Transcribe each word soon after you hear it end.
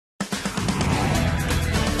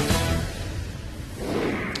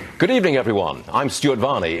Good evening, everyone. I'm Stuart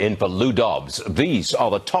Varney in for Lou Dobbs. These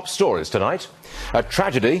are the top stories tonight. A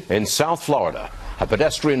tragedy in South Florida. A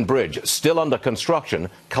pedestrian bridge still under construction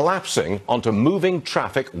collapsing onto moving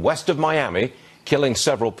traffic west of Miami, killing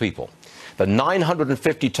several people. The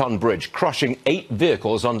 950-ton bridge crushing 8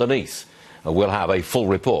 vehicles underneath. We'll have a full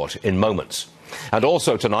report in moments. And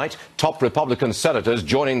also tonight, top Republican senators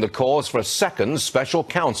joining the cause for a second special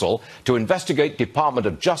counsel to investigate Department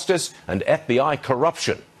of Justice and FBI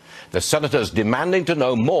corruption. The senators demanding to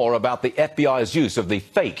know more about the FBI's use of the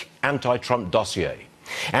fake anti-Trump dossier.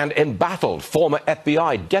 And embattled former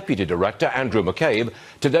FBI Deputy Director Andrew McCabe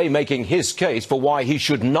today making his case for why he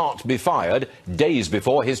should not be fired days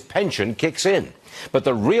before his pension kicks in. But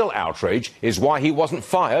the real outrage is why he wasn't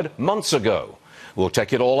fired months ago. We'll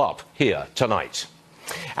take it all up here tonight.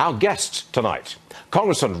 Our guests tonight,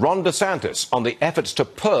 Congressman Ron DeSantis on the efforts to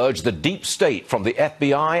purge the deep state from the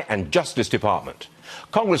FBI and Justice Department.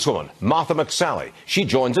 Congresswoman Martha McSally, she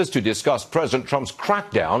joins us to discuss President Trump's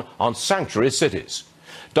crackdown on sanctuary cities.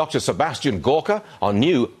 Dr. Sebastian Gorka on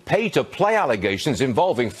new pay-to-play allegations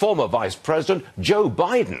involving former Vice President Joe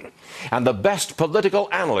Biden. And the best political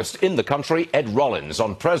analyst in the country, Ed Rollins,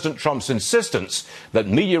 on President Trump's insistence that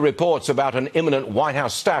media reports about an imminent White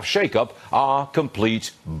House staff shakeup are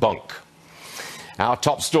complete bunk. Our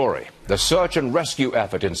top story, the search and rescue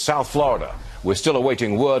effort in South Florida. We're still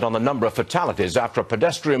awaiting word on the number of fatalities after a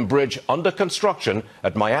pedestrian bridge under construction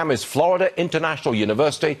at Miami's Florida International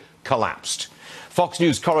University collapsed. Fox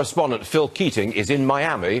News correspondent Phil Keating is in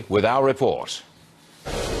Miami with our report.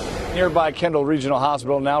 Nearby Kendall Regional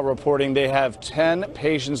Hospital now reporting they have 10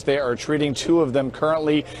 patients they are treating, 2 of them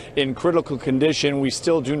currently in critical condition. We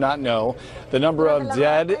still do not know the number of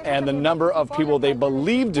dead and the number of people they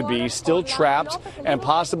believe to be still trapped and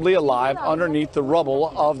possibly alive underneath the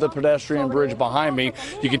rubble of the pedestrian bridge behind me.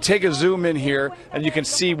 You can take a zoom in here and you can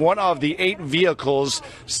see one of the 8 vehicles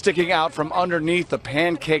sticking out from underneath the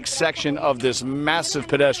pancake section of this massive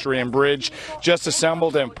pedestrian bridge, just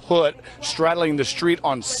assembled and put straddling the street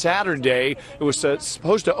on Saturday. It was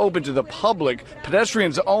supposed to open to the public,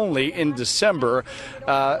 pedestrians only, in December.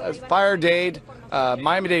 Miami-Dade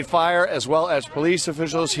Fire, as well as police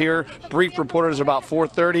officials here, briefed reporters about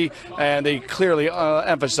 4:30, and they clearly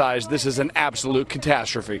emphasized this is an absolute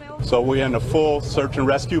catastrophe. So we're in a full search and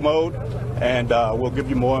rescue mode, and we'll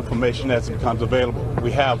give you more information as it becomes available.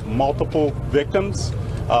 We have multiple victims.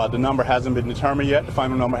 The number hasn't been determined yet. The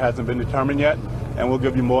final number hasn't been determined yet, and we'll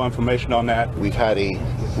give you more information on that. We've had a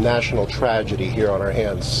national tragedy here on our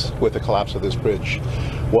hands with the collapse of this bridge.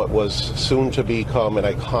 What was soon to become an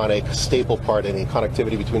iconic staple part in the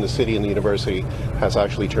connectivity between the city and the university has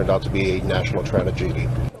actually turned out to be a national tragedy.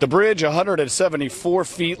 The bridge, 174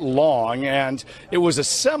 feet long, and it was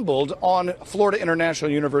assembled on Florida International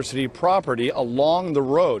University property along the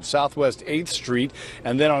road, Southwest 8th Street,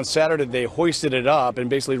 and then on Saturday they hoisted it up and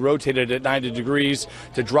basically rotated it 90 degrees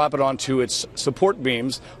to drop it onto its support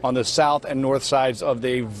beams on the south and north sides of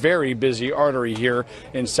the very busy artery here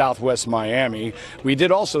in southwest Miami. We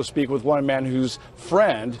did also speak with one man whose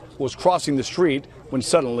friend was crossing the street when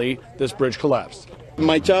suddenly this bridge collapsed.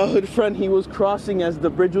 My childhood friend, he was crossing as the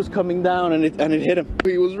bridge was coming down and it hit him.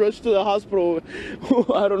 He was rushed to the hospital.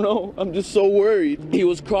 I don't know. I'm just so worried. He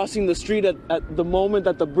was crossing the street at the moment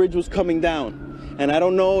that the bridge was coming down. And I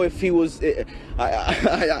don't know if he was,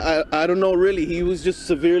 I don't know really. He was just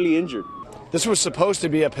severely injured. This was supposed to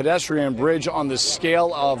be a pedestrian bridge on the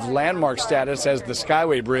scale of landmark status as the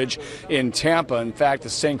Skyway Bridge in Tampa. In fact, the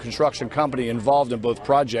same construction company involved in both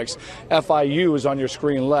projects. FIU is on your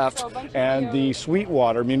screen left and the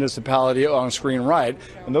Sweetwater municipality on screen right.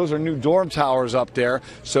 And those are new dorm towers up there.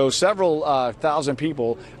 So several thousand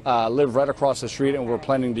people live right across the street and we're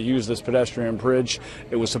planning to use this pedestrian bridge.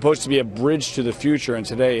 It was supposed to be a bridge to the future, and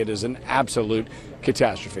today it is an absolute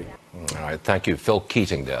catastrophe. All right, thank you. Phil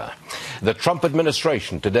Keating there. The Trump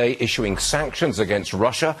administration today issuing sanctions against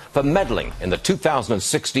Russia for meddling in the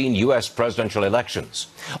 2016 U.S. presidential elections.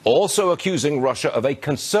 Also accusing Russia of a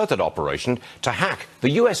concerted operation to hack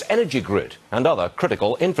the U.S. energy grid and other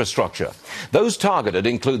critical infrastructure. Those targeted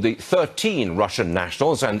include the 13 Russian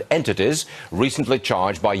nationals and entities recently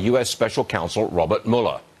charged by U.S. Special Counsel Robert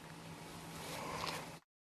Mueller.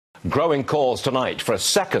 Growing calls tonight for a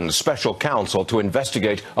second special counsel to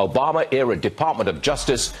investigate Obama-era Department of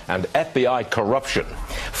Justice and FBI corruption.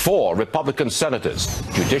 4 Republican senators,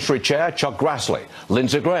 Judiciary Chair Chuck Grassley,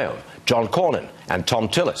 Lindsey Graham, John Cornyn, and Tom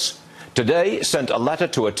Tillis. today sent a letter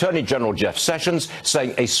to Attorney General Jeff Sessions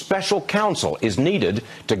saying a special counsel is needed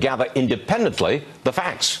to gather independently the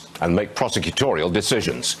facts and make prosecutorial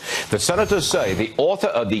decisions. The senators say the author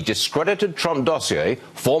of the discredited Trump dossier,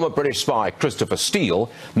 former British spy Christopher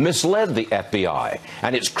Steele, misled the FBI,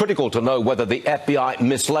 and it's critical to know whether the FBI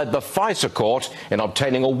misled the FISA court in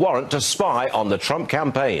obtaining a warrant to spy on the Trump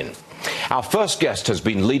campaign. Our first guest has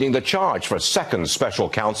been leading the charge for a second special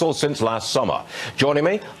counsel since last summer. Joining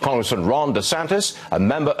me, Congressman Ron DeSantis, a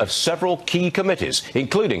member of several key committees,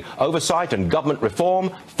 including Oversight and Government Reform,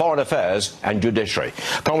 Foreign Affairs and Judiciary.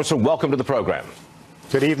 Congressman, welcome to the program.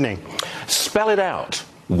 Good evening. Spell it out.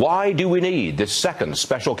 Why do we need this second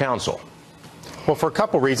special counsel? Well, for a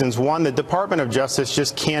couple reasons. One, the Department of Justice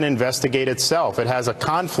just can't investigate itself. It has a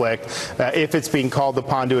conflict if it's being called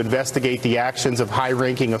upon to investigate the actions of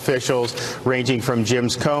high-ranking officials, ranging from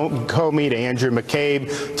James Comey to Andrew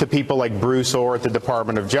McCabe to people like Bruce Orr at the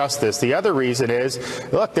Department of Justice. The other reason is,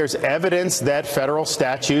 look, there's evidence that federal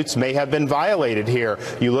statutes may have been violated here.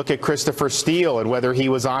 You look at Christopher Steele and whether he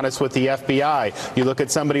was honest with the FBI. You look at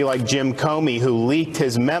somebody like Jim Comey, who leaked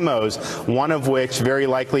his memos, one of which very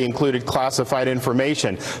likely included classified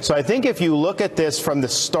information. So I think if you look at this from the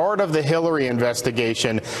start of the Hillary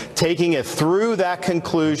investigation, taking it through that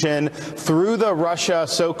conclusion, through the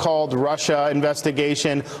so-called Russia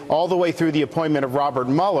investigation, all the way through the appointment of Robert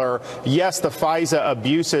Mueller, yes, the FISA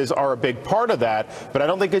abuses are a big part of that, but I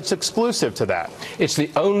don't think it's exclusive to that. It's the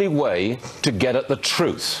only way to get at the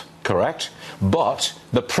truth, correct? But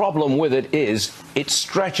the problem with it is it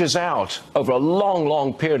stretches out over a long,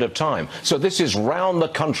 long period of time. So this is round the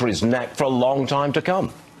country's neck for a long time to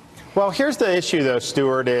come. Well, here's the issue, though,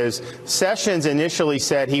 Stuart, is Sessions initially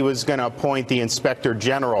said he was going to appoint the Inspector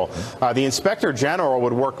General. The Inspector General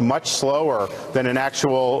would work much slower than an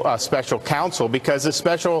actual special counsel because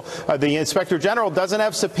the Inspector General doesn't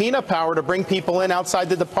have subpoena power to bring people in outside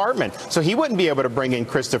the department. So he wouldn't be able to bring in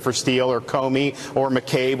Christopher Steele or Comey or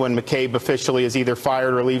McCabe when McCabe officially is either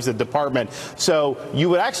fired or leaves the department. So you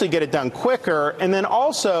would actually get it done quicker. And then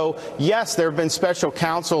also, yes, there have been special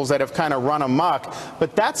counsels that have kind of run amok,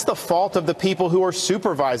 but that's the fault of the people who are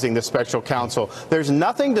supervising the special counsel. There's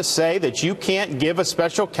nothing to say that you can't give a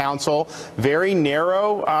special counsel very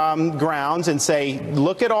narrow grounds and say,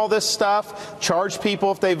 look at all this stuff, charge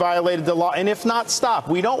people if they violated the law, and if not, stop.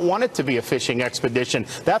 We don't want it to be a fishing expedition.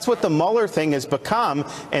 That's what the Mueller thing has become,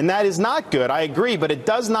 and that is not good. I agree, but it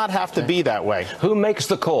does not have to be that way. Who makes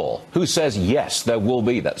the call? Who says, yes, there will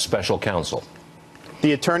be that special counsel?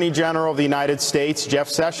 The Attorney General of the United States, Jeff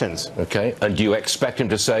Sessions. Okay. And do you expect him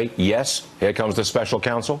to say, yes, here comes the special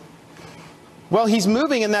counsel? Well, he's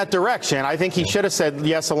moving in that direction. I think he should have said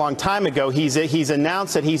yes a long time ago. He's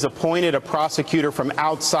announced that he's appointed a prosecutor from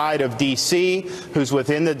outside of D.C. who's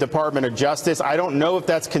within the Department of Justice. I don't know if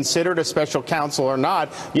that's considered a special counsel or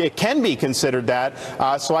not. It can be considered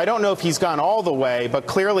that. So I don't know if he's gone all the way, but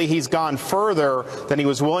clearly he's gone further than he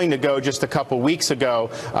was willing to go just a couple weeks ago.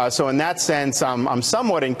 So in that sense, I'm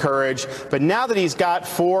somewhat encouraged. But now that he's got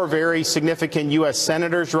 4 very significant U.S.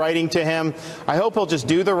 senators writing to him, I hope he'll just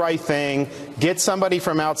do the right thing. Get somebody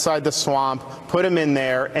from outside the swamp, put him in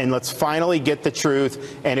there, and let's finally get the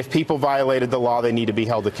truth. And if people violated the law, they need to be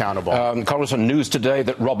held accountable. Congressman, news today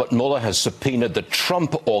that Robert Mueller has subpoenaed the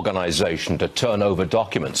Trump Organization to turn over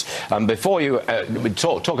documents. Before you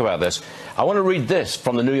talk about this, I want to read this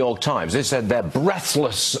from the New York Times. They said their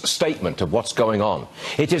breathless statement of what's going on.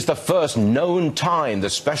 It is the first known time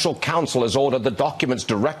the special counsel has ordered the documents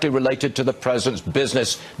directly related to the president's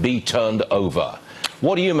business be turned over.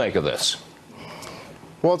 What do you make of this?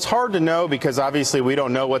 Well, it's hard to know because obviously we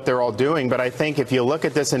don't know what they're all doing. But I think if you look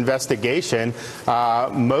at this investigation,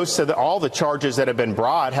 all the charges that have been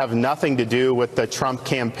brought have nothing to do with the Trump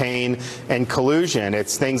campaign and collusion.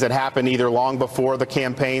 It's things that happened either long before the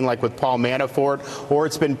campaign, like with Paul Manafort, or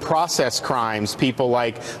it's been process crimes, people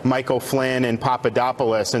like Michael Flynn and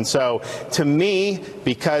Papadopoulos. And so to me,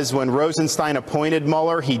 because when Rosenstein appointed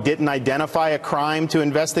Mueller, he didn't identify a crime to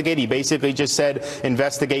investigate. He basically just said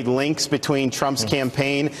investigate links between Trump's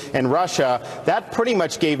campaign and Russia. That pretty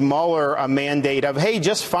much gave Mueller a mandate of, hey,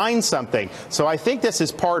 just find something. So I think this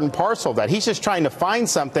is part and parcel of that. He's just trying to find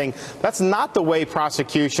something. That's not the way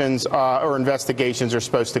prosecutions or investigations are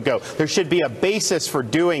supposed to go. There should be a basis for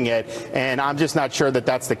doing it, and I'm just not sure that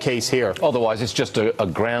that's the case here. Otherwise, it's just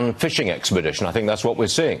a grand fishing expedition. I think that's what we're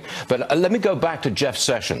seeing. But let me go back to Jeff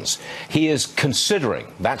Sessions. He is considering,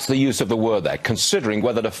 that's the use of the word there, considering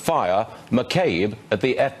whether to fire McCabe at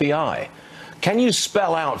the FBI. Can you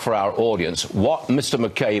spell out for our audience what Mr.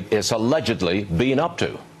 McCabe is allegedly been up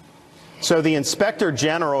to? So the Inspector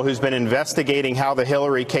General, who's been investigating how the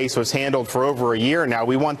Hillary case was handled for over a year now,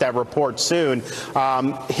 we want that report soon.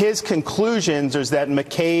 His conclusions is that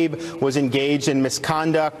McCabe was engaged in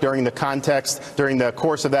misconduct during the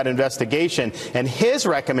course of that investigation. And his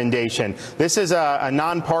recommendation, this is a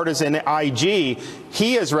nonpartisan IG,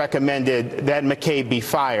 he has recommended that McCabe be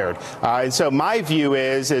fired. And so my view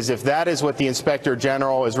is if that is what the Inspector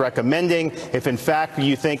General is recommending, if in fact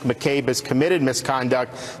you think McCabe has committed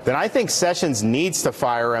misconduct, then I think Sessions needs to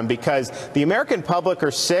fire him, because the American public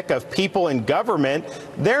are sick of people in government.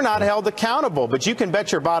 They're not held accountable. But you can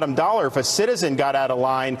bet your bottom dollar if a citizen got out of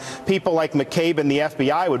line, people like McCabe and the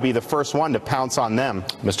FBI would be the first one to pounce on them.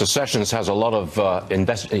 Mr. Sessions has a lot of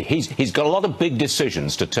he's got a lot of big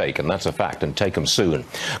decisions to take, and that's a fact, and take them soon.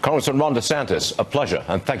 Congressman Ron DeSantis, a pleasure,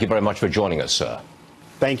 and thank you very much for joining us, sir.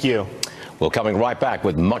 Thank you. We're coming right back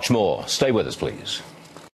with much more. Stay with us, please.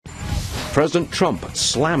 President Trump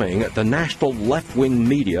slamming the national left-wing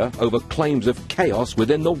media over claims of chaos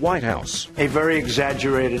within the White House. A very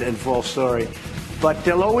exaggerated and false story. But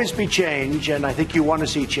there'll always be change, and I think you want to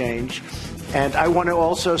see change. And I want to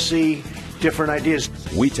also see different ideas.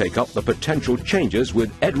 We take up the potential changes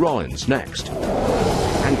with Ed Rollins next.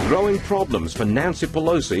 And growing problems for Nancy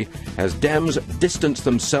Pelosi as Dems distance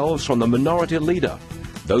themselves from the minority leader.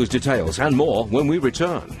 Those details and more when we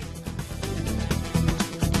return.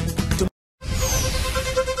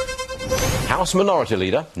 House Minority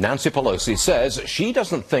Leader Nancy Pelosi says she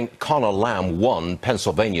doesn't think Connor Lamb won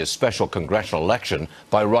Pennsylvania's special congressional election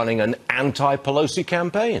by running an anti-Pelosi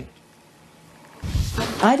campaign.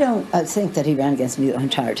 I don't think that he ran against me the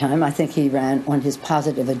entire time. I think he ran on his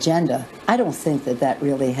positive agenda. I don't think that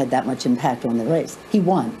really had that much impact on the race. He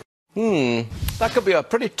won. That could be a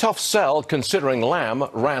pretty tough sell, considering Lamb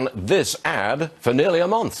ran this ad for nearly a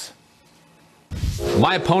month.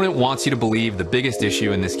 My opponent wants you to believe the biggest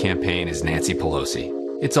issue in this campaign is Nancy Pelosi.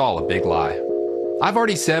 It's all a big lie. I've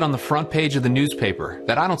already said on the front page of the newspaper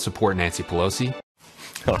that I don't support Nancy Pelosi.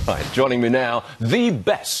 All right, joining me now, the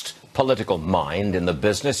best political mind in the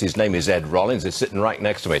business. His name is Ed Rollins. He's sitting right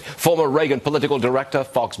next to me. Former Reagan political director,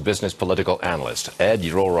 Fox Business political analyst. Ed,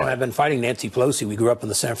 you're all right. And I've been fighting Nancy Pelosi. We grew up in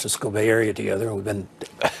the San Francisco Bay Area together, and we've been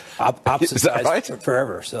opposite sides right?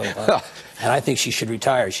 forever. So, and I think she should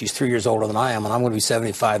retire. She's 3 years older than I am, and I'm going to be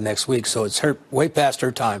 75 next week. So it's way past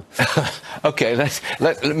her time. Okay,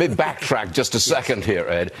 let me backtrack just a second here,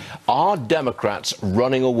 Ed. Are Democrats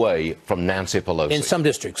running away from Nancy Pelosi? In some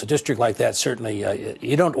districts, a district like that, certainly,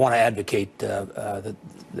 you don't want to advocate that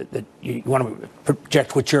you want to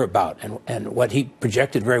project what you're about. And what he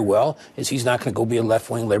projected very well is he's not going to go be a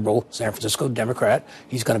left-wing liberal San Francisco Democrat.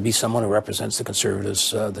 He's going to be someone who represents the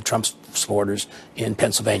conservatives, the Trump supporters in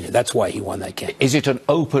Pennsylvania. That's why he won that campaign. Is it an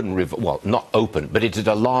open revolt? Well, not open, but is it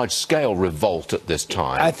a large-scale revolt at this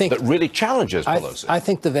time that really challenges Pelosi? I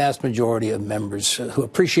think the vast majority of members who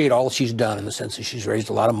appreciate all she's done, in the sense that she's raised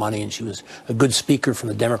a lot of money and she was a good speaker from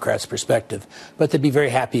the Democrats' perspective, but they'd be very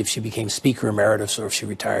happy if she became Speaker Emeritus or if she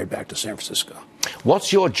retired back to San Francisco.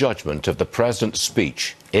 What's your judgment of the president's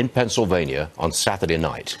speech in Pennsylvania on Saturday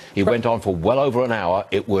night? He went on for well over an hour.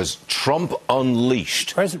 It was Trump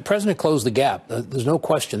unleashed. President closed the gap. There's no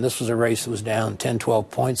question. This was a race that was down 10, 12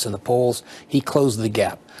 points in the polls. He closed the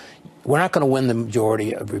gap. We're not going to win the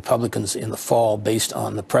majority of Republicans in the fall based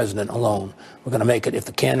on the president alone. We're going to make it if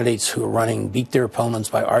the candidates who are running beat their opponents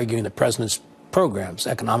by arguing the president's programs,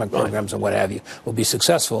 economic programs and what have you, will be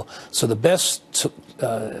successful. So the best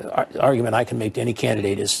argument I can make to any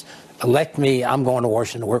candidate is, elect me, I'm going to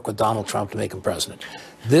Washington to work with Donald Trump to make him president.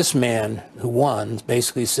 This man who won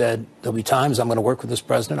basically said, there'll be times I'm going to work with this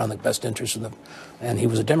president on the best interest of them. And he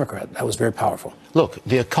was a Democrat. That was very powerful. Look,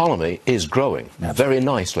 the economy is growing very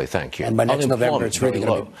nicely, thank you. And by next November, it's really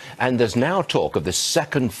going to be... And there's now talk of the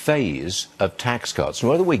second phase of tax cuts.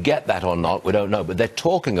 And whether we get that or not, we don't know. But they're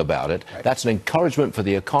talking about it. Right. That's an encouragement for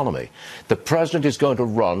the economy. The president is going to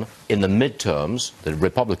run in the midterms, the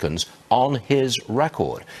Republicans, on his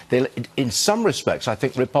record. In some respects, I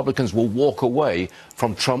think Republicans will walk away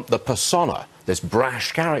from Trump, the persona, this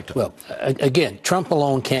brash character. Well, again, Trump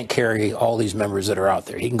alone can't carry all these members that are out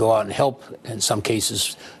there. He can go out and help in some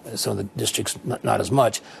cases, some of the districts not as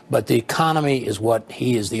much, but the economy is what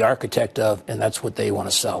he is the architect of, and that's what they want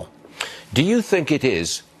to sell. Do you think it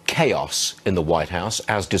is chaos in the White House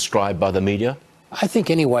as described by the media? I think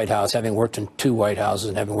any White House, having worked in 2 White Houses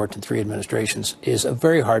and having worked in 3 administrations, is a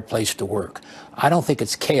very hard place to work. I don't think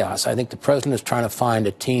it's chaos. I think the president is trying to find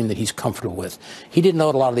a team that he's comfortable with. He didn't know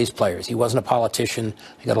a lot of these players. He wasn't a politician.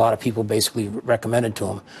 He got a lot of people basically recommended to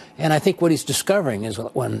him. And I think what he's discovering is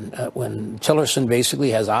when Tillerson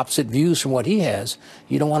basically has opposite views from what he has,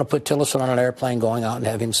 you don't want to put Tillerson on an airplane going out and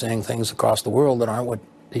have him saying things across the world that aren't what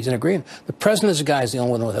he's in agreement. The president is the guy who's the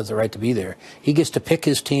only one who has the right to be there. He gets to pick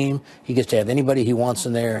his team. He gets to have anybody he wants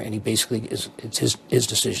in there, and he basically it's his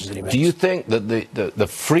decisions that he makes. Do you think that the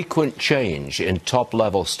frequent change in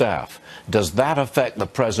top-level staff, does that affect the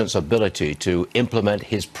president's ability to implement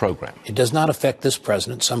his program? It does not affect this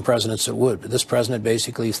president. Some presidents it would, but this president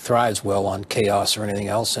basically thrives well on chaos or anything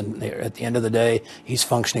else, and at the end of the day, he's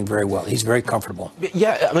functioning very well. He's very comfortable.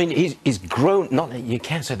 Yeah, I mean, he's grown. You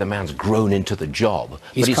can't say the man's grown into the job.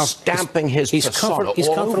 But he's stamping his persona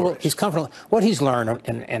all over it. He's comfortable. What he's learned,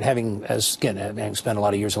 and having spent a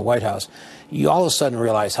lot of years in the White House, you all of a sudden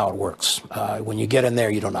realize how it works. When you get in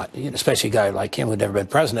there, you don't know, especially a guy like him who'd never been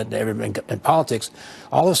president, never been in politics.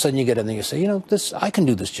 All of a sudden, you get in there, you say, I can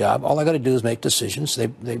do this job. All I got to do is make decisions.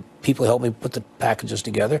 People help me put the packages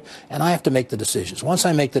together, and I have to make the decisions. Once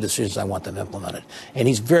I make the decisions, I want them implemented. And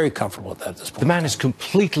he's very comfortable with that at this point. The man is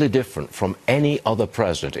completely different from any other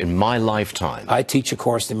president in my lifetime. I teach a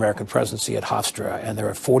course, the American presidency, at Hofstra, and there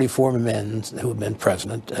are 44 men who have been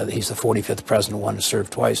president. He's the 45th president, one to serve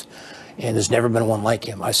twice, and there's never been one like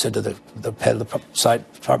him. I said to the head of the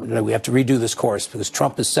site department, we have to redo this course because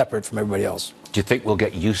Trump is separate from everybody else. Do you think we'll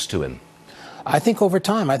get used to him? I think over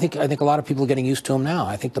time, I think a lot of people are getting used to him now.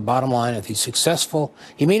 I think the bottom line, if he's successful,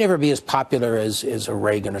 he may never be as popular as a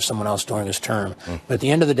Reagan or someone else during his term. But at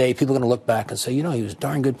the end of the day, people are going to look back and say, he was a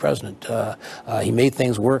darn good president. He made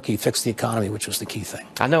things work. He fixed the economy, which was the key thing.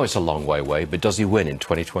 I know it's a long way away, but does he win in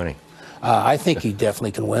 2020? I think he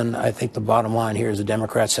definitely can win. I think the bottom line here is the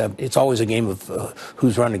Democrats it's always a game of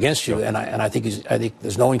who's running against you, and I think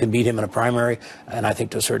there's no one can beat him in a primary, and I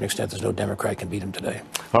think to a certain extent there's no Democrat can beat him today.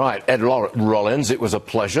 All right, Ed Rollins, it was a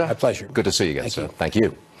pleasure. My pleasure. Good to see you again, sir. Thank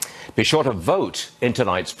you. Be sure to vote in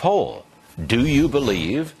tonight's poll. Do you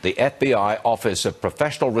believe the FBI Office of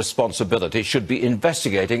Professional Responsibility should be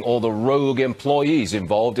investigating all the rogue employees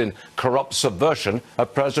involved in corrupt subversion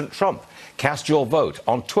of President Trump? Cast your vote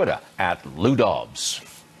on Twitter @LouDobbs.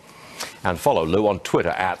 And follow Lou on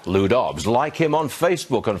Twitter @LouDobbs. Like him on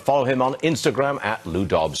Facebook and follow him on Instagram @Lou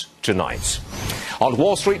Dobbs Tonight. On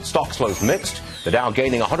Wall Street, stocks closed mixed. The Dow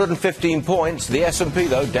gaining 115 points. The S&P,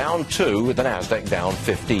 though, down 2, with the Nasdaq down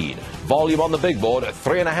 15. Volume on the big board at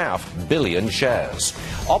 3.5 billion shares.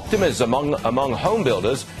 Optimism among home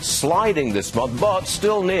builders sliding this month, but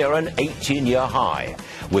still near an 18-year high,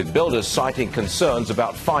 with builders citing concerns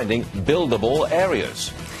about finding buildable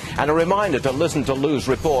areas. And a reminder to listen to Lou's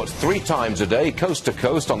report 3 times a day, coast to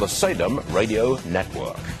coast, on the Salem Radio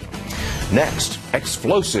Network. Next,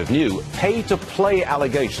 explosive new pay-to-play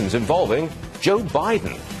allegations involving Joe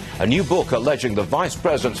Biden. A new book alleging the vice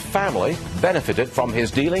president's family benefited from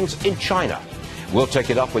his dealings in China. We'll take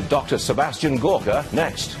it up with Dr. Sebastian Gorka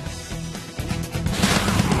next.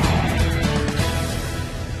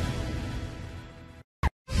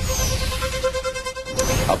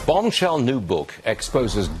 A bombshell new book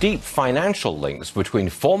exposes deep financial links between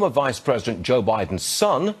former Vice President Joe Biden's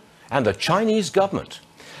son and the Chinese government.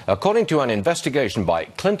 According to an investigation by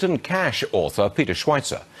Clinton Cash author Peter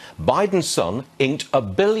Schweitzer, Biden's son inked a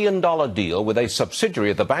 $1 billion deal with a subsidiary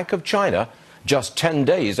of the Bank of China just 10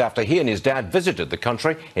 days after he and his dad visited the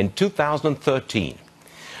country in 2013.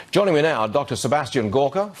 Joining me now, Dr. Sebastian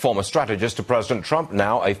Gorka, former strategist to President Trump,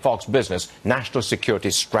 now a Fox Business national security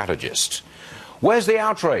strategist. Where's the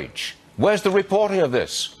outrage? Where's the reporting of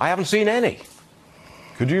this? I haven't seen any.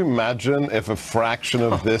 Could you imagine if a fraction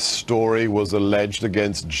of this story was alleged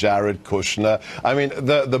against Jared Kushner? I mean,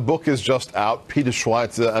 the book is just out. Peter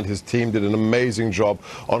Schweitzer and his team did an amazing job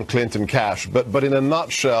on Clinton Cash. But in a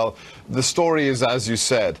nutshell, the story is, as you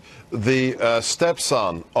said, the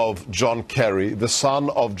stepson of John Kerry, the son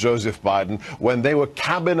of Joseph Biden, when they were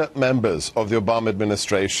cabinet members of the Obama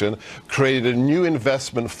administration, created a new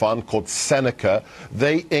investment fund called Seneca.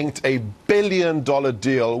 They inked a $1 billion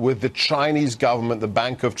deal with the Chinese government, the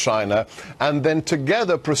Bank of China, and then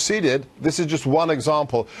together proceeded, this is just one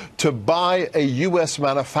example, to buy a U.S.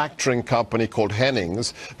 manufacturing company called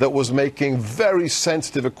Hennings that was making very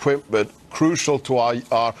sensitive equipment crucial to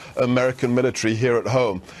our American military here at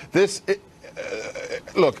home.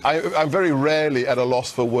 Look, I'm very rarely at a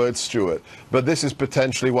loss for words, Stuart, but this is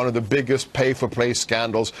potentially one of the biggest pay-for-play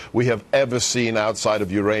scandals we have ever seen outside of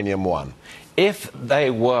Uranium One. If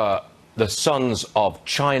they were the sons of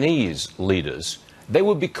Chinese leaders, they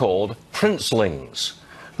would be called princelings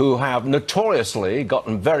who have notoriously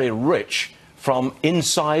gotten very rich from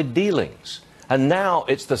inside dealings. And now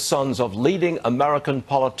it's the sons of leading American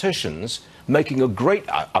politicians making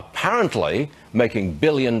apparently making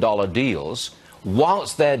billion-dollar deals,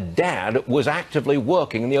 whilst their dad was actively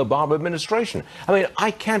working in the Obama administration. I mean,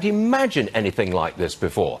 I can't imagine anything like this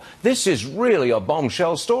before. This is really a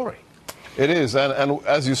bombshell story. It is, and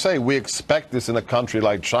as you say, we expect this in a country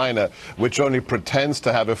like China, which only pretends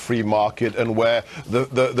to have a free market, and where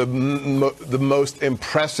the most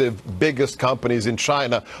impressive, biggest companies in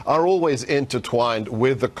China are always intertwined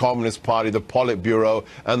with the Communist Party, the Politburo,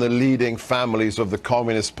 and the leading families of the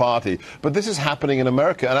Communist Party. But this is happening in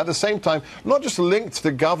America, and at the same time, not just linked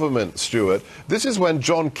to government, Stuart. This is when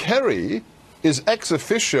John Kerry is ex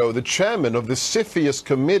officio the chairman of the CFIUS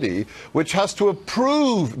committee, which has to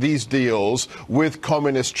approve these deals with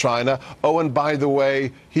Communist China. Oh, and by the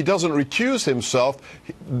way, he doesn't recuse himself.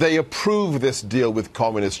 They approve this deal with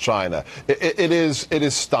Communist China. It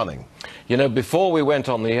is stunning. You know, before we went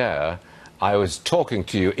on the air, I was talking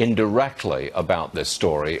to you indirectly about this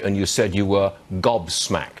story, and you said you were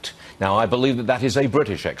gobsmacked. Now, I believe that that is a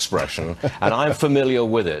British expression, and I'm familiar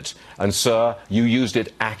with it. And, sir, you used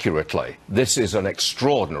it accurately. This is an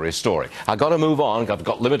extraordinary story. I've got to move on. I've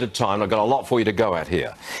got limited time. I've got a lot for you to go at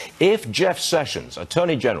here. If Jeff Sessions,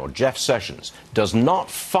 Attorney General Jeff Sessions, does not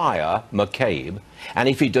fire McCabe, and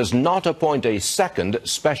if he does not appoint a second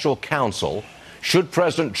special counsel, should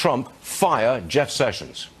President Trump fire Jeff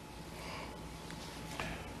Sessions?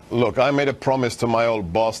 Look, I made a promise to my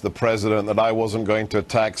old boss, the president, that I wasn't going to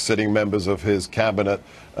attack sitting members of his cabinet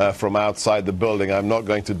from outside the building. I'm not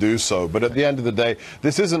going to do so. But at the end of the day,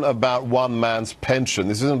 this isn't about one man's pension.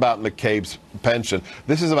 This isn't about McCabe's pension.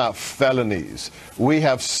 This is about felonies. We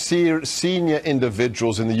have senior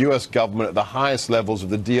individuals in the U.S. government at the highest levels of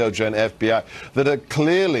the DOJ and FBI that are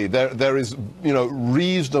clearly, there is,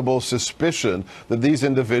 reasonable suspicion that these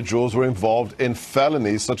individuals were involved in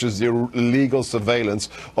felonies such as the illegal surveillance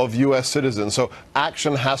of U.S. citizens. So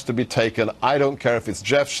action has to be taken. I don't care if it's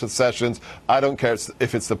Jeff Sessions. I don't care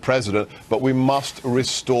if it's the president, but we must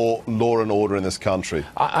restore law and order in this country.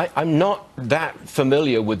 I'm not that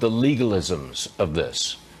familiar with the legalisms of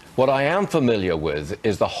this. What I am familiar with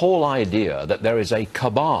is the whole idea that there is a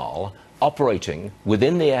cabal operating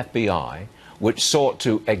within the FBI which sought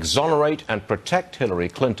to exonerate and protect Hillary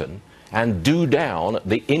Clinton and do down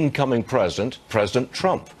the incoming president, President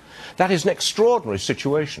Trump. That is an extraordinary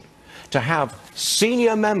situation, to have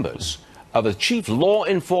senior members of a chief law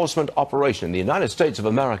enforcement operation in the United States of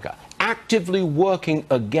America actively working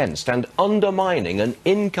against and undermining an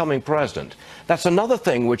incoming president. That's another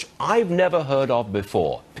thing which I've never heard of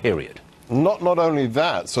before, period. Not only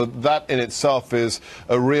that, so that in itself is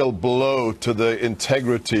a real blow to the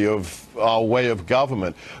integrity of our way of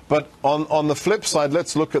government. But on the flip side,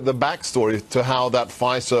 let's look at the backstory to how that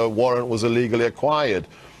FISA warrant was illegally acquired.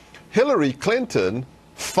 Hillary Clinton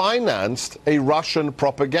financed a Russian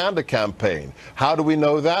propaganda campaign. How do we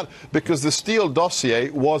know that? Because the Steele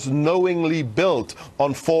dossier was knowingly built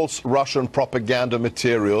on false Russian propaganda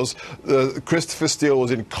materials. Christopher Steele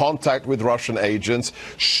was in contact with Russian agents.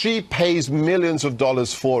 She pays millions of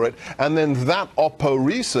dollars for it, and then that Oppo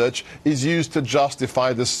research is used to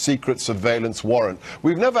justify the secret surveillance warrant.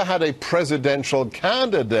 We've never had a presidential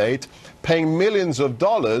candidate paying millions of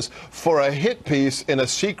dollars for a hit piece in a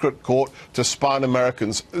secret court to spy on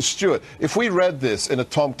Americans. Stuart, if we read this in a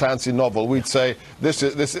Tom Clancy novel, we'd say, this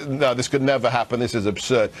could never happen, this is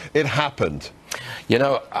absurd. It happened. You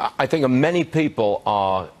know, I think many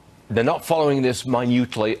people they're not following this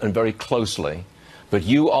minutely and very closely, but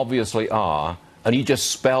you obviously are, and you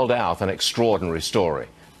just spelled out an extraordinary story.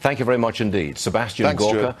 Thank you very much indeed. Sebastian Thanks,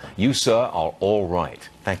 Gorka, Stuart. You, sir, are all right.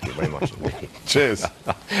 Thank you very much indeed. Cheers.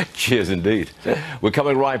 Cheers indeed. We're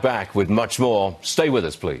coming right back with much more. Stay with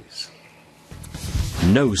us, please.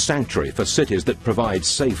 No sanctuary for cities that provide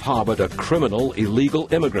safe harbor to criminal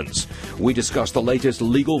illegal immigrants. We discuss the latest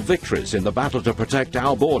legal victories in the battle to protect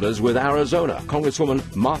our borders with Arizona.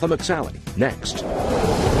 Congresswoman Martha McSally, next.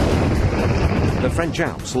 The French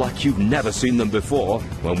Alps like you've never seen them before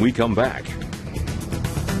when we come back.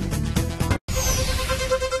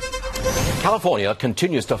 California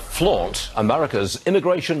continues to flaunt America's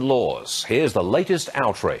immigration laws. Here's the latest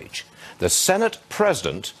outrage. The Senate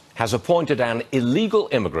president has appointed an illegal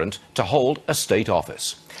immigrant to hold a state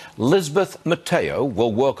office. Lisbeth Mateo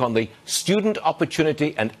will work on the Student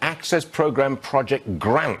Opportunity and Access Program Project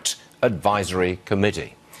Grant Advisory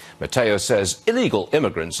Committee. Mateo says illegal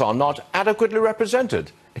immigrants are not adequately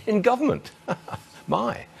represented in government.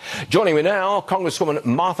 My. Joining me now, Congresswoman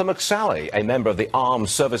Martha McSally, a member of the Armed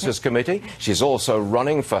Services Committee. She's also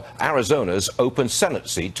running for Arizona's open Senate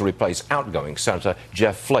seat to replace outgoing Senator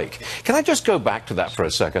Jeff Flake. Can I just go back to that for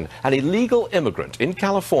a second? An illegal immigrant in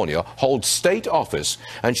California holds state office,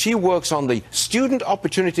 and she works on the Student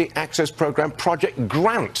Opportunity Access Program Project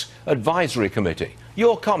Grant Advisory Committee.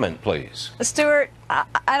 Your comment, please. Stuart,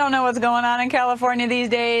 I don't know what's going on in California these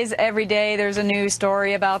days. Every day there's a new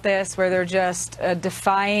story about this where they're just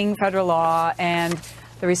defying federal law and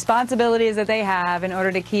the responsibilities that they have in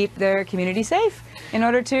order to keep their community safe, in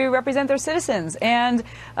order to represent their citizens. And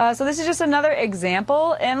so this is just another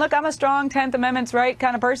example. And look, I'm a strong 10th Amendment's right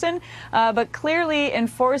kind of person, but clearly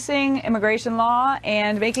enforcing immigration law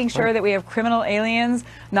and making sure that we have criminal aliens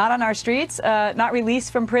not on our streets, not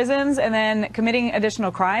released from prisons, and then committing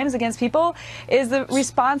additional crimes against people is the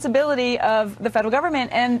responsibility of the federal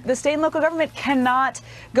government. And the state and local government cannot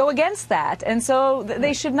go against that. And so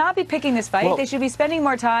they should not be picking this fight. They should be spending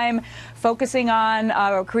more time focusing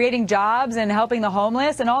on creating jobs and helping the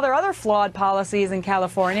homeless and all their other flawed policies in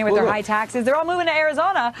California with their high taxes. They're all moving to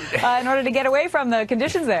Arizona in order to get away from the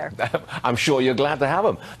conditions there. I'm sure you're glad to have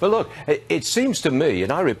them. But look, it seems to me,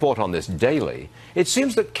 and I report on this daily, it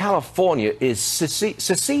seems that California is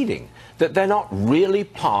seceding, that they're not really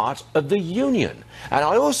part of the union. And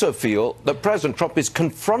I also feel that President Trump is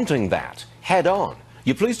confronting that head on.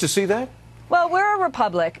 You pleased to see that? Well, we're a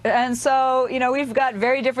republic, and so, you know, we've got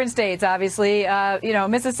very different states, obviously, you know,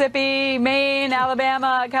 Mississippi, Maine,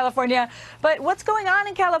 Alabama, California. But what's going on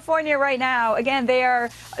in California right now, again, they are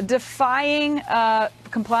defying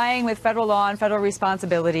complying with federal law and federal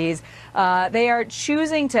responsibilities. They are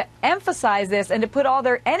choosing to emphasize this and to put all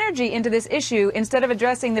their energy into this issue instead of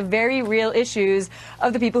addressing the very real issues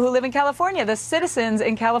of the people who live in California, the citizens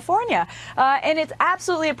in California. And it's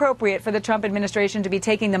absolutely appropriate for the Trump administration to be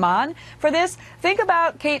taking them on for this. Think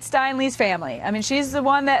about Kate Steinle's family. I mean, she's the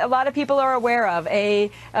one that a lot of people are aware of.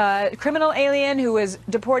 A criminal alien who was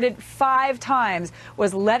deported 5 times,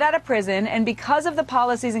 was let out of prison, and because of the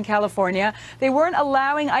policies in California, they weren't allowing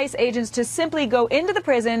ICE agents to simply go into the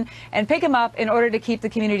prison and pick him up in order to keep the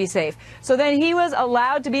community safe. So then he was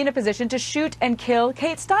allowed to be in a position to shoot and kill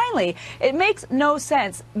Kate Steinle. It makes no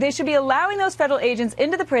sense. They should be allowing those federal agents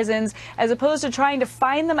into the prisons as opposed to trying to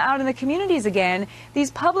find them out in the communities again. These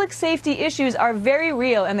public safety issues are very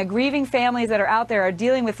real, and the grieving families that are out there are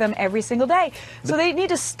dealing with them every single day. So they need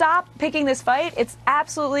to stop picking this fight. It's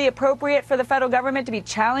absolutely appropriate for the federal government to be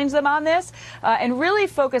challenge them on this and really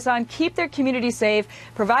focus on keep their community safe,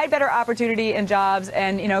 provide better opportunity and jobs,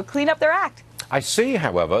 and, you know, clean up their act. I see,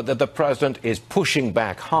 however, that the president is pushing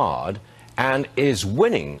back hard and is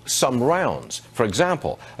winning some rounds. For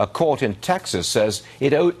example, a court in Texas says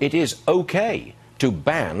it is okay to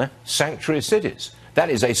ban sanctuary cities. That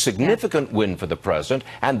is a significant win for the president,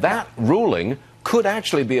 and that ruling could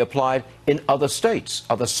actually be applied in other states,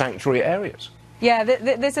 other sanctuary areas. Yeah,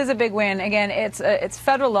 this is a big win. Again, it's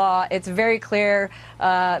federal law. It's very clear.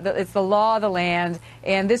 It's the law of the land.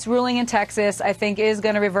 And this ruling in Texas, I think, is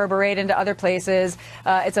going to reverberate into other places.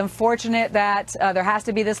 It's unfortunate that there has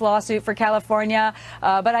to be this lawsuit for California,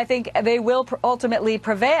 but I think they will ultimately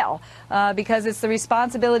prevail because it's the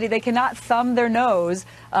responsibility. They cannot thumb their nose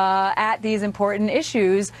at these important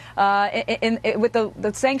issues with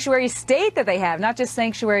the sanctuary state that they have, not just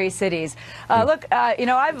sanctuary cities. Look, you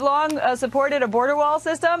know, I've long supported a border wall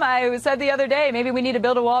system. I said the other day, maybe we need to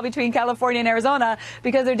build a wall between California and Arizona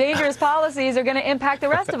because their dangerous policies are going to impact the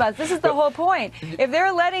rest of us. This is the whole point. If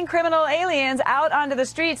they're letting criminal aliens out onto the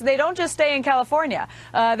streets, they don't just stay in California.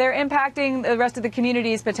 They're impacting the rest of the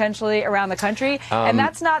communities potentially around the country, and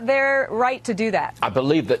that's not their right to do that. I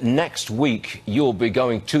believe that next week you'll be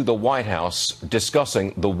going to the White House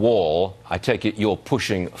discussing the wall. I take it you're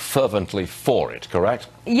pushing fervently for it, correct?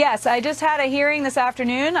 Yes, I just had a hearing this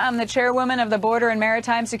afternoon. I'm the chairwoman of the Border and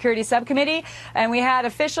Maritime Security Subcommittee, and we had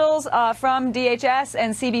officials from DHS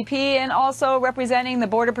and CBP and also representing the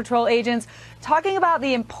Border Patrol agents talking about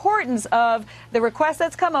the importance of the request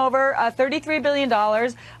that's come over, $33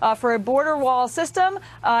 billion for a border wall system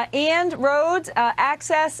and roads,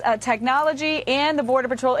 access, technology, and the Border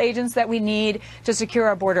Patrol agents that we need to secure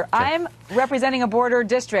our border. I'm representing a border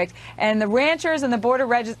district, and the ranchers and the border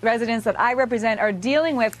residents that I represent are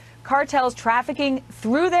dealing with cartels trafficking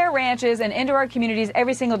through their ranches and into our communities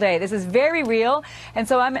every single day. This is very real, and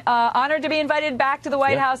so I'm honored to be invited back to the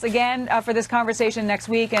White House again for this conversation next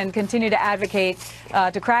week and continue to advocate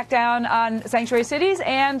to crack down on sanctuary cities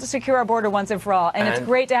and secure our border once and for all. And it's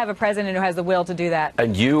great to have a president who has the will to do that.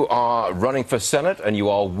 And you are running for Senate, and you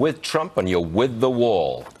are with Trump, and you're with the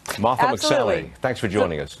wall. Martha McSally, thanks for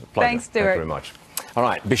joining us. Pleasure. Thanks, Stuart. Thank you very much. All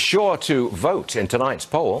right, be sure to vote in tonight's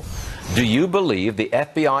poll. Do you believe the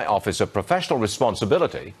FBI Office of Professional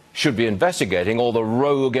Responsibility should be investigating all the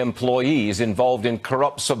rogue employees involved in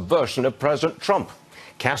corrupt subversion of President Trump?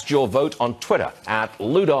 Cast your vote on Twitter at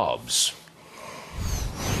Lou Dobbs.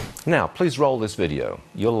 Now, please roll this video.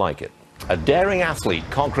 You'll like it. A daring athlete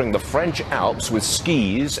conquering the French Alps with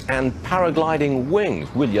skis and paragliding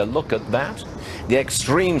wings. Will you look at that? The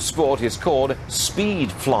extreme sport is called speed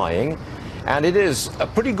flying, and it is a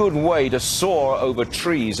pretty good way to soar over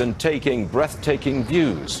trees and taking breathtaking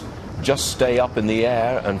views. Just stay up in the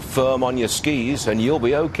air and firm on your skis and you'll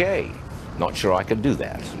be okay. Not sure I could do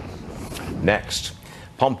that. Next,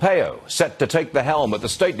 Pompeo set to take the helm at the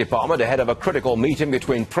State Department ahead of a critical meeting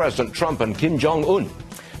between President Trump and Kim Jong-un.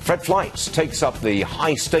 Fred Fleitz takes up the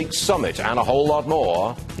high-stakes summit and a whole lot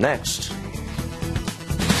more next.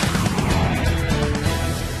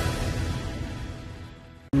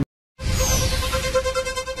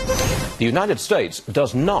 The United States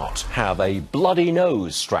does not have a bloody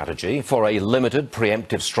nose strategy for a limited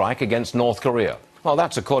preemptive strike against North Korea. Well,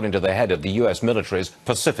 that's according to the head of the U.S. military's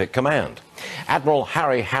Pacific Command. Admiral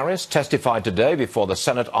Harry Harris testified today before the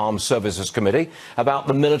Senate Armed Services Committee about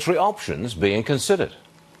the military options being considered.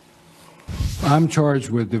 I'm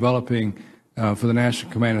charged with developing for the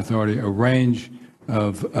National Command Authority a range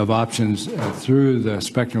of options through the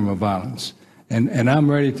spectrum of violence. And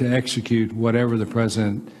I'm ready to execute whatever the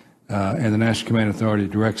President and the National Command Authority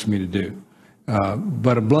directs me to do.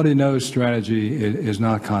 But a bloody nose strategy is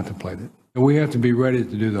not contemplated. We have to be ready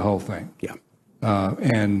to do the whole thing. Yeah.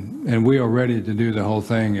 And we are ready to do the whole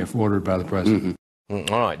thing if ordered by the President. Mm-hmm.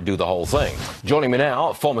 All right, do the whole thing. Joining me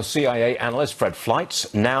now, former CIA analyst Fred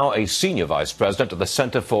Fleitz, now a senior vice president of the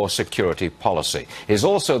Center for Security Policy. He's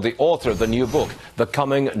also the author of the new book, The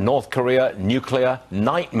Coming North Korea Nuclear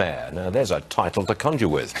Nightmare. Now, there's a title to conjure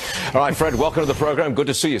with. All right, Fred, welcome to the program. Good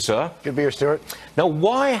to see you, sir. Good to be here, Stuart. Now,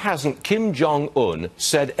 why hasn't Kim Jong-un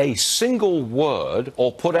said a single word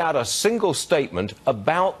or put out a single statement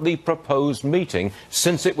about the proposed meeting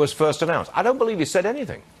since it was first announced? I don't believe he said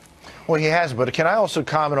anything. Well, he has, but can I also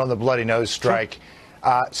comment on the bloody nose strike?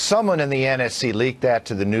 Sure. Someone in the NSC leaked that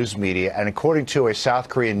to the news media, and according to a South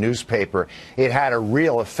Korean newspaper, it had a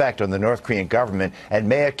real effect on the North Korean government and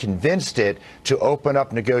may have convinced it to open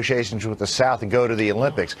up negotiations with the South and go to the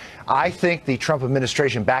Olympics. I think the Trump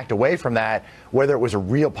administration backed away from that, whether it was a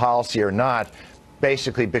real policy or not,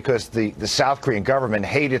 basically because the South Korean government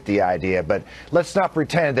hated the idea. But let's not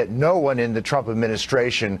pretend that no one in the Trump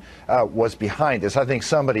administration was behind this. I think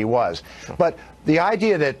somebody was. But the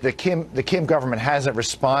idea that the Kim government hasn't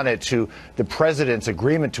responded to the president's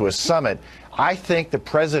agreement to a summit, I think the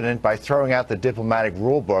president, by throwing out the diplomatic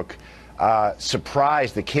rule book,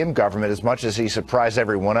 surprised the Kim government as much as he surprised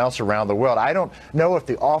everyone else around the world. I don't know if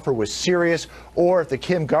the offer was serious or if the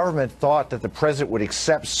Kim government thought that the president would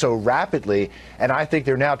accept so rapidly, and I think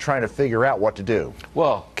they're now trying to figure out what to do.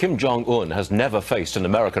 Well, Kim Jong-un has never faced an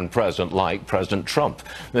American president like President Trump.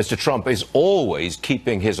 Mr. Trump is always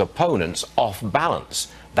keeping his opponents off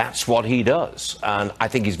balance. That's what he does, and I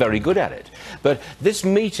think he's very good at it. But this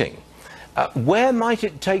meeting, where might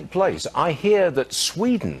it take place? I hear that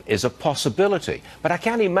Sweden is a possibility, but I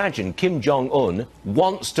can't imagine Kim Jong-un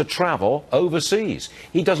wants to travel overseas.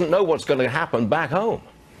 He doesn't know what's going to happen back home.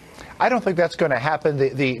 I don't think that's going to happen.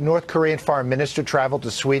 The North Korean foreign minister traveled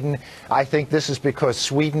to Sweden. I think this is because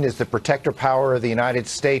Sweden is the protector power of the United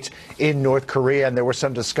States in North Korea, and there were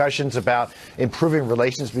some discussions about improving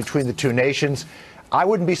relations between the two nations. I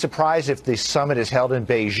wouldn't be surprised if the summit is held in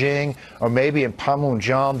Beijing or maybe in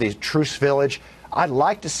Panmunjom, the truce village. I'd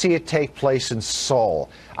like to see it take place in Seoul.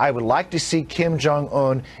 I would like to see Kim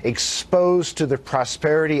Jong-un exposed to the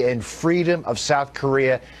prosperity and freedom of South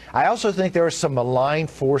Korea. I also think there are some malign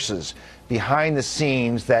forces behind the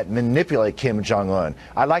scenes that manipulate Kim Jong-un.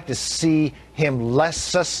 I'd like to see him less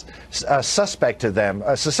susceptible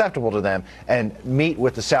to them, and meet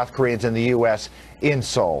with the South Koreans in the U.S. in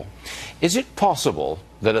Seoul. Is it possible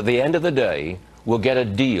that at the end of the day, we'll get a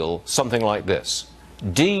deal something like this?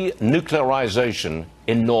 Denuclearization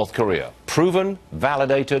in North Korea. Proven,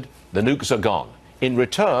 validated, the nukes are gone. In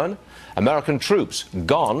return, American troops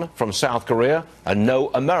gone from South Korea and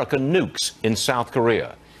no American nukes in South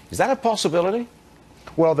Korea. Is that a possibility?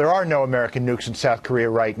 Well, there are no American nukes in South Korea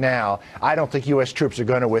right now. I don't think U.S. troops are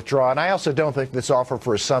going to withdraw, and I also don't think this offer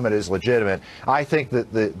for a summit is legitimate. I think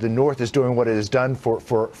that the North is doing what it has done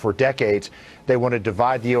for decades. They want to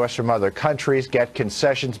divide the U.S. from other countries, get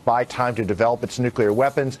concessions, buy time to develop its nuclear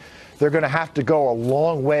weapons. They're going to have to go a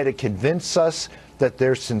long way to convince us that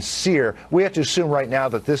they're sincere. We have to assume right now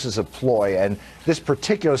that this is a ploy, and this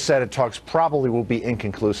particular set of talks probably will be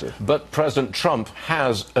inconclusive. But President Trump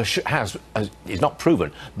he's not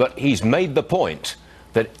proven, but he's made the point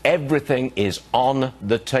that everything is on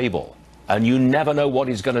the table, and you never know what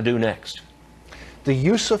he's going to do next. The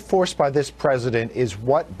use of force by this president is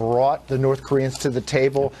what brought the North Koreans to the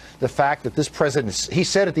table. The fact that this president, he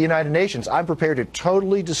said at the United Nations, I'm prepared to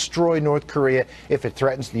totally destroy North Korea if it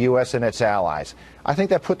threatens the U.S. and its allies. I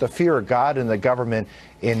think that put the fear of God in the government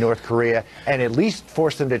in North Korea and at least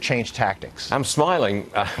forced them to change tactics. I'm smiling.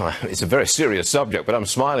 It's a very serious subject, but I'm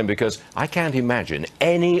smiling because I can't imagine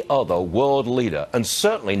any other world leader, and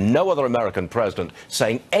certainly no other American president,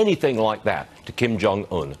 saying anything like that to Kim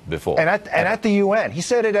Jong-un before. And at the UN. He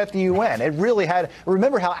said it at the UN. It really had.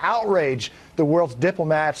 Remember how outraged the world's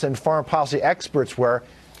diplomats and foreign policy experts were.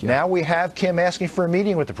 Now we have Kim asking for a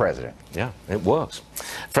meeting with the president. Yeah, it works.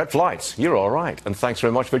 Fred Flights, you're all right. And thanks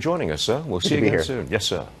very much for joining us, sir. We'll see you again soon. Yes,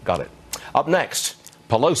 sir. Got it. Up next,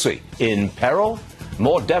 Pelosi in peril.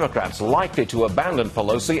 More Democrats likely to abandon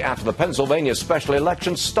Pelosi after the Pennsylvania special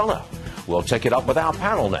election stunner. We'll take it up with our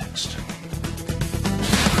panel next.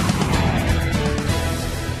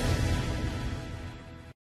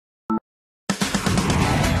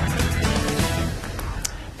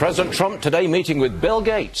 President Trump today meeting with Bill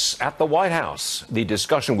Gates at the White House. The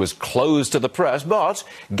discussion was closed to the press, but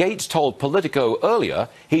Gates told Politico earlier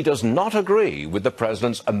he does not agree with the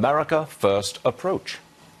president's America First approach.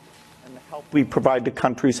 And the help we provide to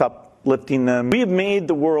countries, uplifting them. We have made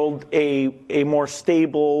the world a more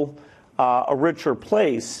stable, a richer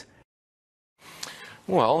place.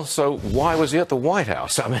 Well, so why was he at the White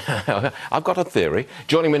House? I mean, I've got a theory.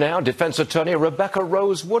 Joining me now, defense attorney Rebecca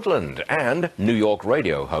Rose Woodland and New York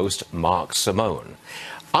radio host Mark Simone.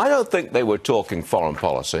 I don't think they were talking foreign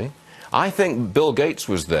policy. I think Bill Gates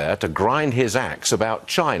was there to grind his axe about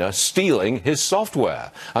China stealing his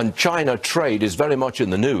software. And China trade is very much in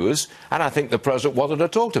the news, and I think the president wanted to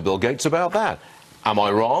talk to Bill Gates about that. Am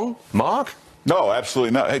I wrong, Mark? No,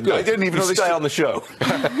 absolutely not. Good. I didn't even know they stay on the show.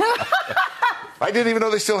 I didn't even know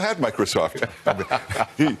they still had Microsoft.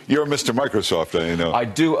 You're Mr. Microsoft, you know. I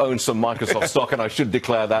do own some Microsoft stock, and I should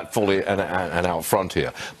declare that fully and out front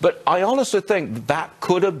here. But I honestly think that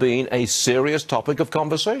could have been a serious topic of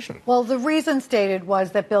conversation. Well, the reason stated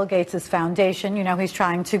was that Bill Gates' foundation, you know, he's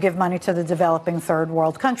trying to give money to the developing third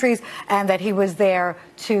world countries, and that he was there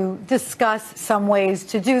to discuss some ways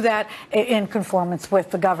to do that in conformance with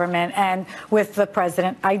the government and with the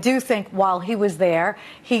president. I do think while he was there,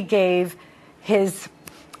 he gave his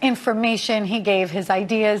information, he gave his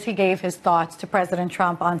ideas, he gave his thoughts to President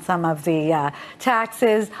Trump on some of the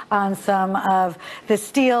taxes, on some of the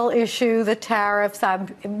steel issue, the tariffs,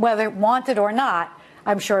 whether wanted or not.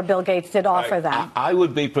 I'm sure Bill Gates did offer that. I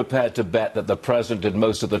would be prepared to bet that the president did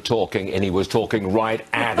most of the talking, and he was talking right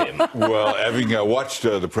at him. Well, having watched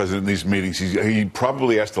the president in these meetings, he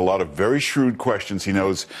probably asked a lot of very shrewd questions. He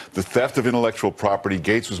knows the theft of intellectual property.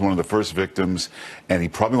 Gates was one of the first victims, and he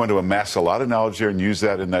probably wanted to amass a lot of knowledge there and use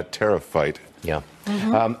that in that tariff fight. Yeah.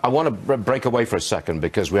 I want to break away for a second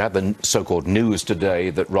because we had the so-called news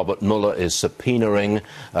today that Robert Mueller is subpoenaing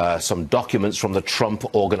some documents from the Trump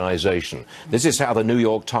Organization. This is how the New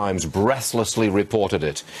York Times breathlessly reported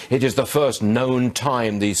it. It is the first known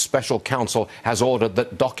time the special counsel has ordered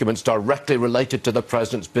that documents directly related to the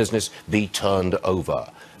president's business be turned over.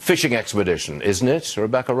 Fishing expedition, isn't it,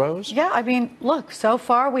 Rebecca Rose? Yeah, I mean, look, so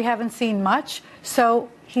far we haven't seen much, so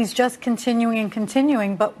he's just continuing and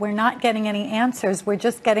continuing, but we're not getting any answers. We're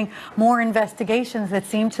just getting more investigations that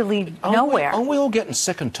seem to lead nowhere. Aren't we all getting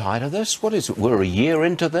sick and tired of this? What is it? We're a year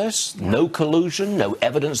into this, no collusion, no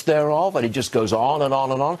evidence thereof, and it just goes on and on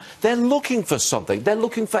and on. They're looking for something. They're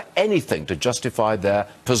looking for anything to justify their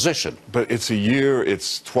position. But it's a year,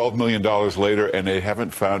 it's $12 million later, and they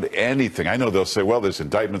haven't found anything. I know they'll say, well, there's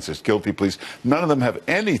indictments, there's guilty pleas. None of them have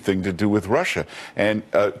anything to do with Russia. And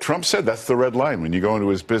Trump said that's the red line when you go into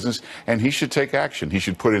his business, and he should take action. He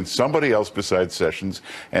should put in somebody else besides Sessions,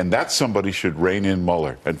 and that somebody should rein in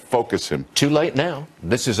Mueller and focus him. Too late now.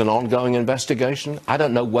 This is an ongoing investigation. I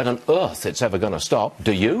don't know when on earth it's ever going to stop.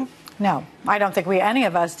 Do you? No, I don't think any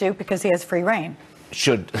of us do, because he has free reign.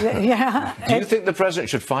 Yeah. Do you think the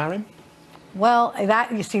president should fire him? Well,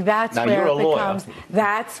 you see, that's now,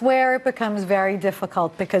 where it becomes very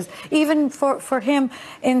difficult, because even for him,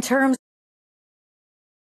 in terms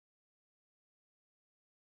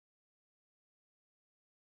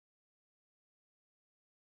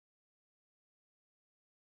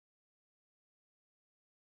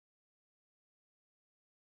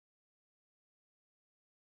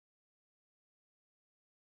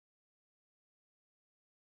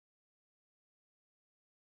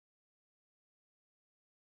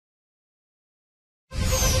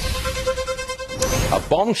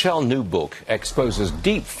bombshell new book exposes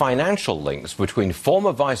deep financial links between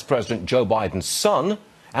former Vice President Joe Biden's son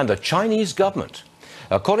and the Chinese government.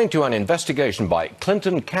 According to an investigation by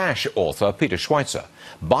Clinton Cash author Peter Schweitzer,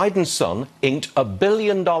 Biden's son inked $1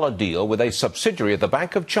 billion deal with a subsidiary of the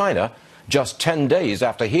Bank of China just 10 days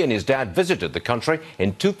after he and his dad visited the country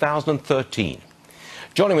in 2013.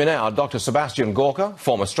 Joining me now, Dr. Sebastian Gorka,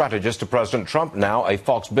 former strategist to President Trump, now a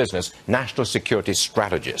Fox Business national security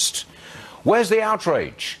strategist. Where's the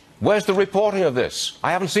outrage? Where's the reporting of this?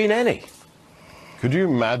 I haven't seen any. Could you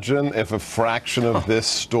imagine if a fraction of this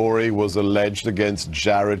story was alleged against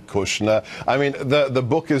Jared Kushner? I mean, the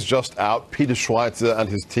book is just out. Peter Schweitzer and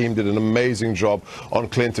his team did an amazing job on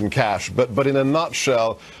Clinton Cash. But in a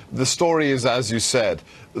nutshell, the story is, as you said,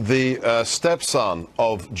 the stepson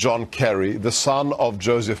of John Kerry, the son of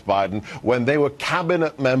Joseph Biden, when they were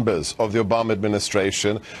cabinet members of the Obama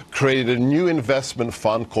administration, created a new investment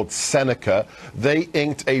fund called Seneca. They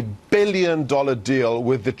inked a $1 billion deal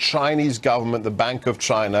with the Chinese government, the Bank of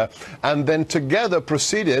China, and then together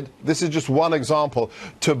proceeded, this is just one example,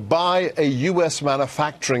 to buy a U.S.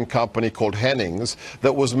 manufacturing company called Hennings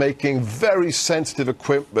that was making very sensitive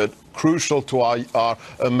equipment crucial to our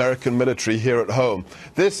American military here at home.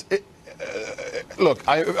 Look,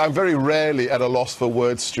 I'm very rarely at a loss for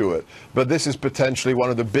words, Stuart, but this is potentially one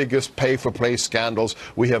of the biggest pay-for-play scandals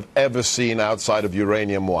we have ever seen outside of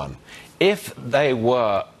Uranium One. If they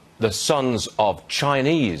were the sons of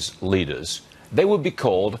Chinese leaders, they would be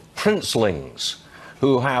called princelings,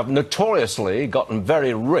 who have notoriously gotten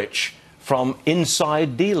very rich from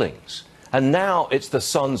inside dealings. And now it's the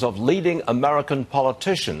sons of leading American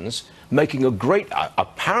politicians making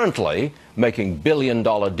apparently making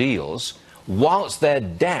billion-dollar deals, whilst their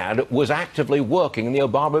dad was actively working in the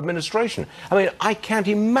Obama administration. I mean, I can't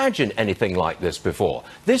imagine anything like this before.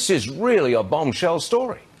 This is really a bombshell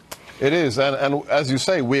story. It is, and as you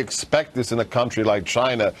say, we expect this in a country like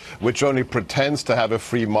China, which only pretends to have a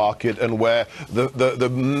free market, and where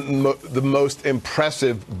the most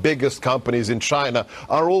impressive, biggest companies in China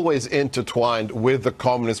are always intertwined with the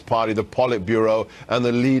Communist Party, the Politburo, and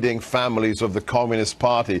the leading families of the Communist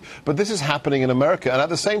Party. But this is happening in America, and at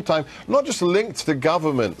the same time, not just linked to the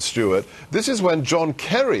government, Stuart. This is when John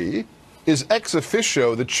Kerry is ex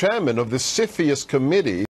officio the chairman of the CFIUS committee